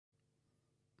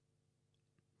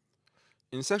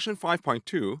In section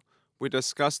 5.2, we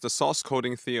discuss the source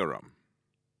coding theorem.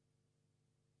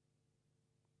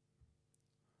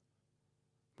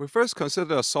 We first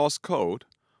consider a source code,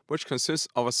 which consists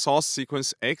of a source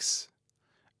sequence X,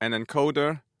 an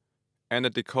encoder, and a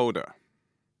decoder.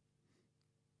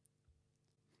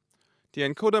 The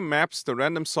encoder maps the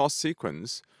random source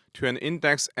sequence to an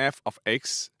index f of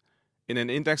x in an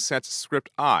index set script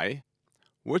I,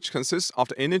 which consists of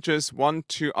the integers 1,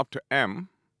 2 up to m.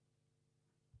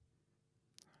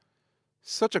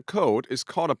 Such a code is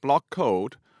called a block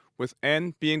code, with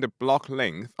n being the block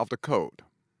length of the code.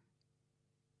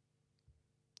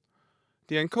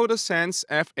 The encoder sends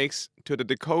fx to the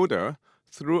decoder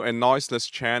through a noiseless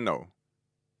channel.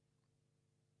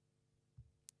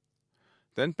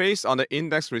 Then, based on the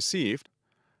index received,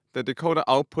 the decoder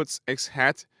outputs x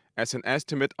hat as an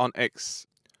estimate on x,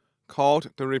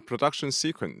 called the reproduction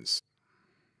sequence.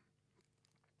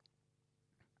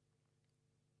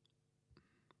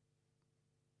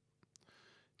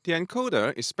 The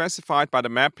encoder is specified by the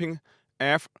mapping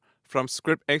f from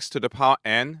script x to the power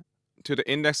n to the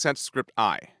index set script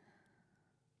I.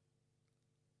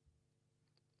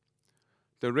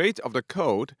 The rate of the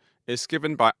code is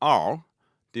given by R,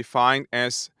 defined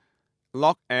as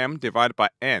log m divided by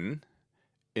n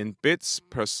in bits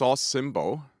per source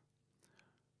symbol,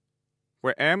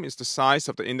 where m is the size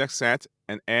of the index set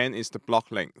and n is the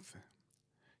block length.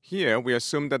 Here we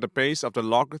assume that the base of the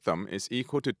logarithm is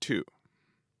equal to 2.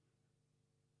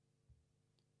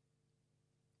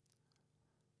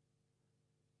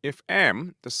 If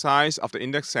m, the size of the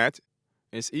index set,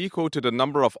 is equal to the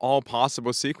number of all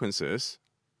possible sequences,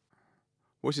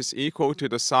 which is equal to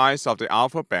the size of the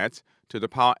alphabet to the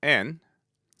power n,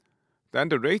 then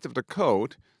the rate of the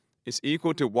code is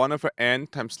equal to 1 over n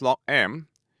times log m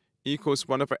equals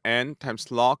 1 over n times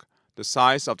log the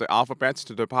size of the alphabet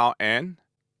to the power n,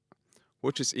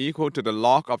 which is equal to the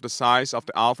log of the size of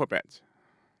the alphabet.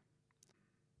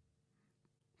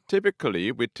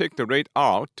 Typically, we take the rate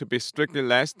r to be strictly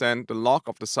less than the log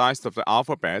of the size of the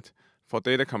alphabet for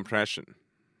data compression.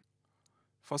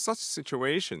 For such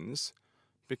situations,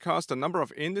 because the number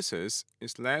of indices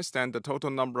is less than the total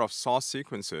number of source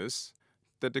sequences,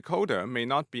 the decoder may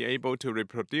not be able to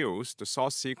reproduce the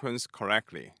source sequence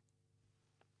correctly.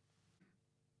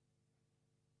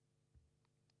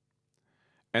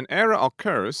 An error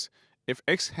occurs if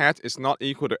x hat is not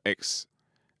equal to x,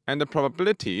 and the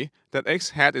probability that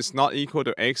x hat is not equal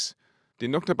to x,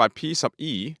 denoted by p sub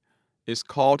e, is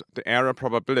called the error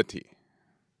probability.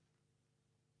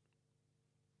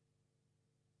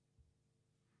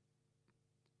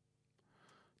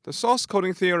 The source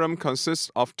coding theorem consists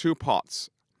of two parts.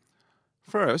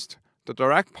 First, the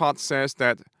direct part says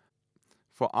that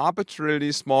for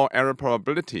arbitrarily small error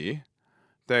probability,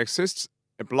 there exists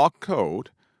a block code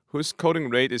whose coding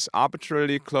rate is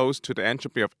arbitrarily close to the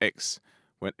entropy of x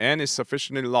when n is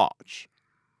sufficiently large.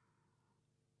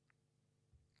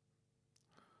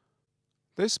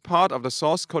 This part of the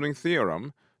source coding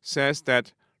theorem says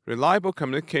that reliable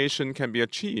communication can be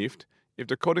achieved if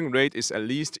the coding rate is at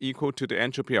least equal to the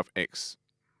entropy of x.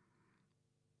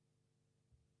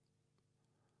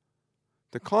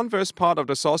 The converse part of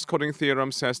the source coding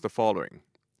theorem says the following.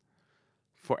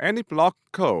 For any block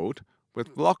code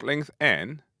with block length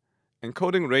n,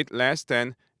 encoding rate less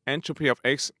than entropy of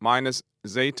x minus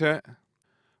zeta,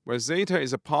 where zeta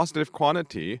is a positive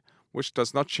quantity which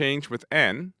does not change with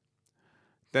n,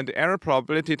 then the error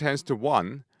probability tends to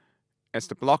 1 as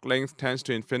the block length tends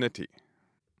to infinity.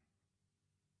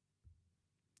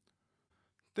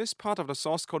 This part of the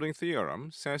source coding theorem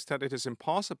says that it is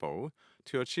impossible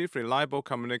to achieve reliable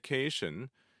communication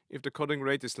if the coding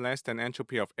rate is less than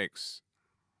entropy of x.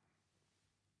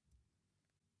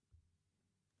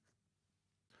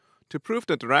 To prove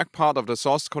the direct part of the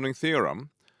source coding theorem,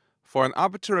 for an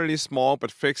arbitrarily small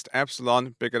but fixed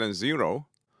epsilon bigger than 0,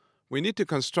 we need to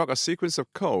construct a sequence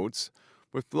of codes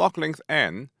with block length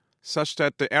n such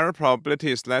that the error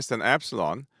probability is less than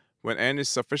epsilon when n is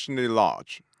sufficiently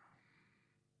large.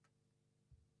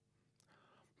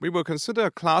 We will consider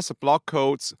a class of block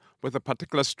codes with a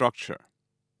particular structure,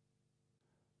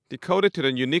 decoded to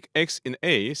the unique x in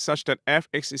A such that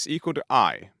fx is equal to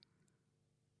I.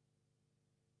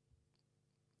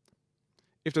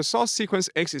 If the source sequence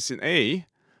x is in A,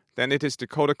 then it is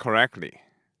decoded correctly.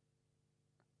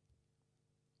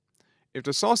 If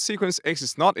the source sequence x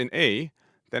is not in A,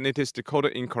 then it is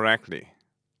decoded incorrectly.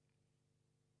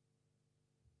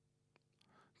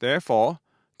 Therefore,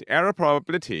 the error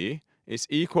probability is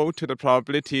equal to the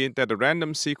probability that the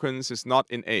random sequence is not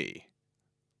in A.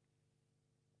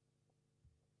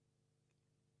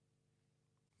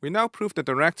 We now prove the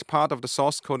direct part of the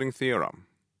source coding theorem.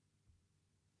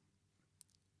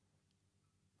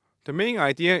 The main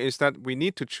idea is that we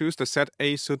need to choose the set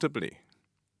A suitably.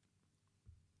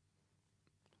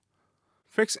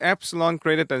 Fix epsilon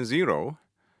greater than 0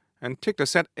 and take the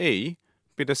set A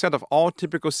be the set of all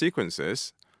typical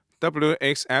sequences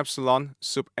Wx epsilon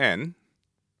sub n,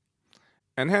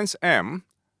 and hence M,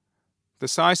 the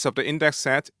size of the index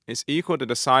set, is equal to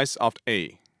the size of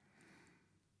A.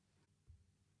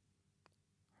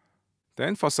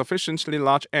 Then for sufficiently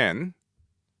large n,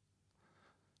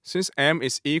 since M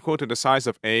is equal to the size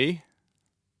of A,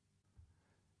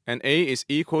 and A is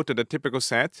equal to the typical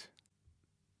set,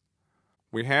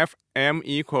 we have M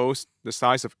equals the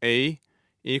size of A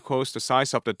equals the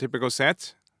size of the typical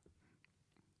set,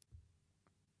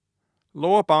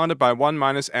 lower bounded by 1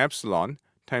 minus epsilon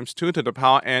times 2 to the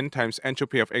power n times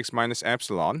entropy of x minus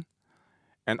epsilon,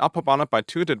 and upper bounded by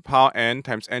 2 to the power n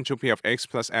times entropy of x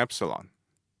plus epsilon.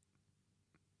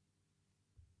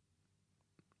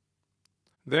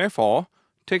 Therefore,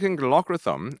 taking the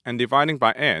logarithm and dividing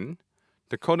by n,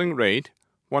 the coding rate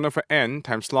 1 over n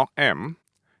times log m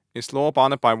is lower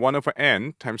bounded by 1 over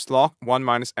n times log 1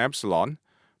 minus epsilon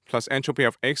plus entropy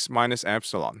of x minus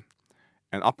epsilon,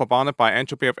 and upper bounded by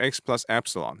entropy of x plus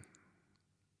epsilon.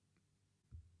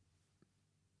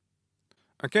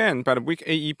 Again, by the weak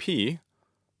AEP,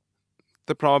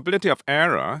 the probability of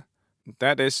error,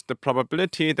 that is, the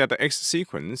probability that the x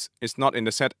sequence is not in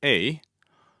the set A,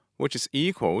 which is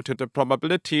equal to the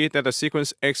probability that the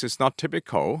sequence x is not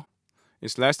typical,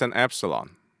 is less than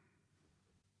epsilon.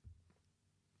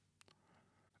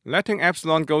 Letting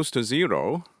epsilon goes to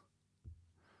 0,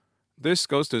 this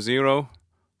goes to 0,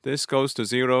 this goes to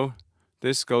 0,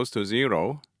 this goes to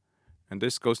 0, and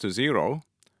this goes to 0,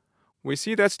 we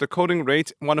see that the coding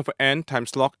rate 1 over n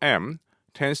times log m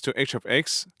tends to h of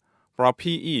x, while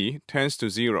PE tends to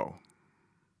 0.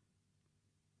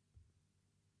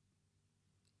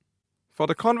 For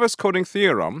the converse coding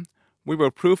theorem, we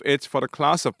will prove it for the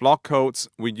class of block codes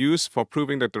we use for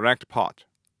proving the direct part.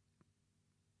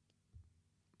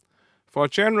 For a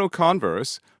general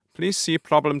converse, please see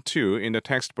problem 2 in the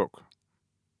textbook.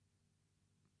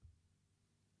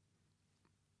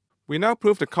 We now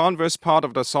prove the converse part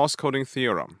of the source coding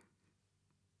theorem.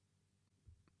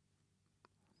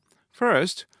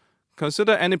 First,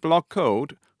 consider any block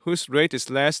code whose rate is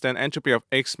less than entropy of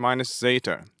x minus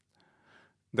zeta.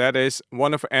 That is,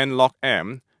 1 over n log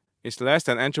m is less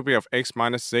than entropy of x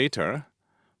minus zeta,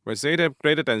 where zeta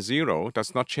greater than 0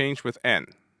 does not change with n.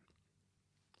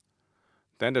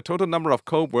 Then the total number of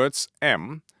code words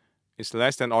m is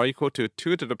less than or equal to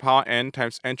 2 to the power n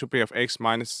times entropy of x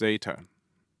minus zeta.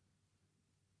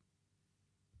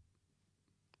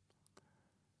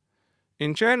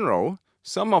 In general,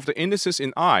 some of the indices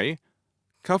in I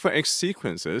cover x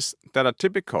sequences that are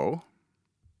typical.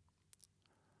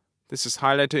 This is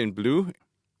highlighted in blue,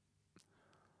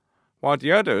 while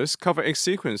the others cover x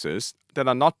sequences that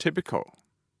are not typical.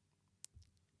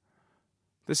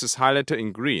 This is highlighted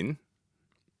in green.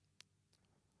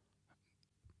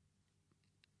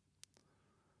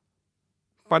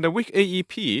 By the weak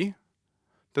AEP,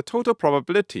 the total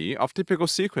probability of typical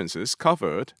sequences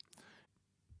covered,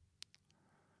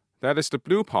 that is the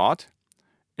blue part,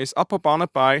 is upper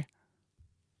bounded by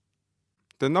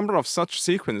the number of such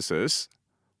sequences,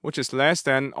 which is less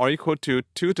than or equal to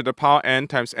 2 to the power n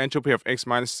times entropy of x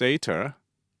minus zeta,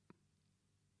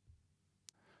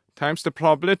 times the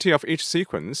probability of each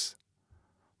sequence,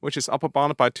 which is upper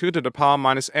bounded by 2 to the power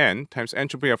minus n times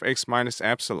entropy of x minus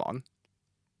epsilon.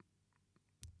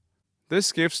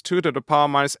 This gives 2 to the power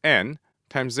minus n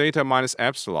times zeta minus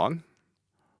epsilon,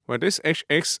 where this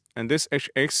hx and this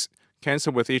hx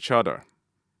cancel with each other.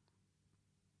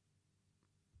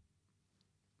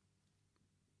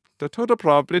 The total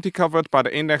probability covered by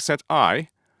the index set I,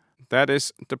 that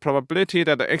is, the probability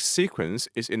that the x sequence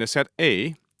is in the set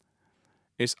A,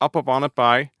 is upper bounded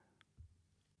by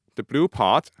the blue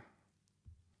part,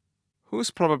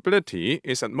 whose probability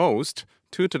is at most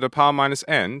 2 to the power minus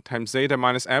n times zeta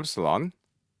minus epsilon,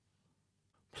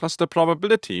 plus the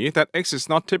probability that x is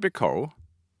not typical,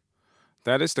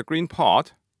 that is the green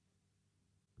part,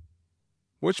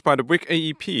 which by the weak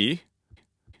AEP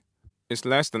is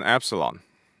less than epsilon.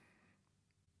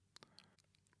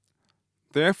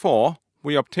 Therefore,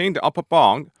 we obtain the upper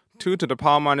bound 2 to the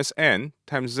power minus n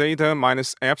times zeta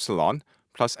minus epsilon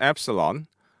plus epsilon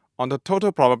on the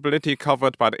total probability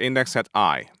covered by the index set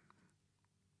I.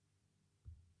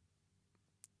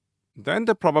 Then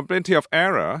the probability of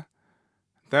error,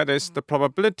 that is, the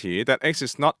probability that x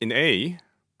is not in A,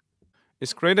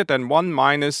 is greater than 1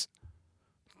 minus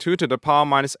 2 to the power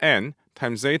minus n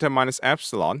times zeta minus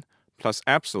epsilon plus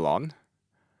epsilon,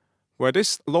 where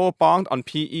this lower bound on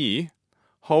PE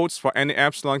holds for any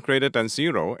epsilon greater than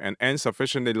 0 and n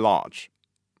sufficiently large.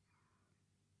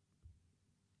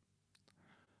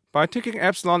 By taking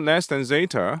epsilon less than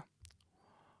zeta,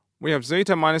 we have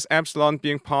zeta minus epsilon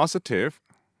being positive,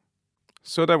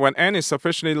 so that when n is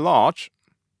sufficiently large,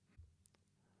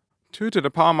 2 to the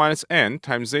power minus n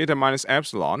times zeta minus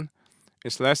epsilon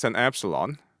is less than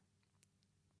epsilon.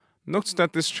 Note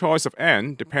that this choice of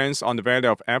n depends on the value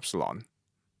of epsilon.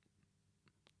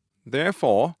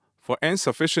 Therefore, for n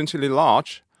sufficiently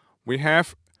large, we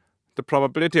have the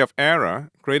probability of error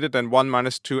greater than 1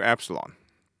 minus 2 epsilon.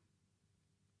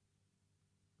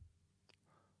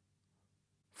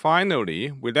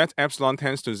 Finally, we let epsilon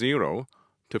tends to 0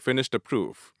 to finish the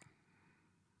proof.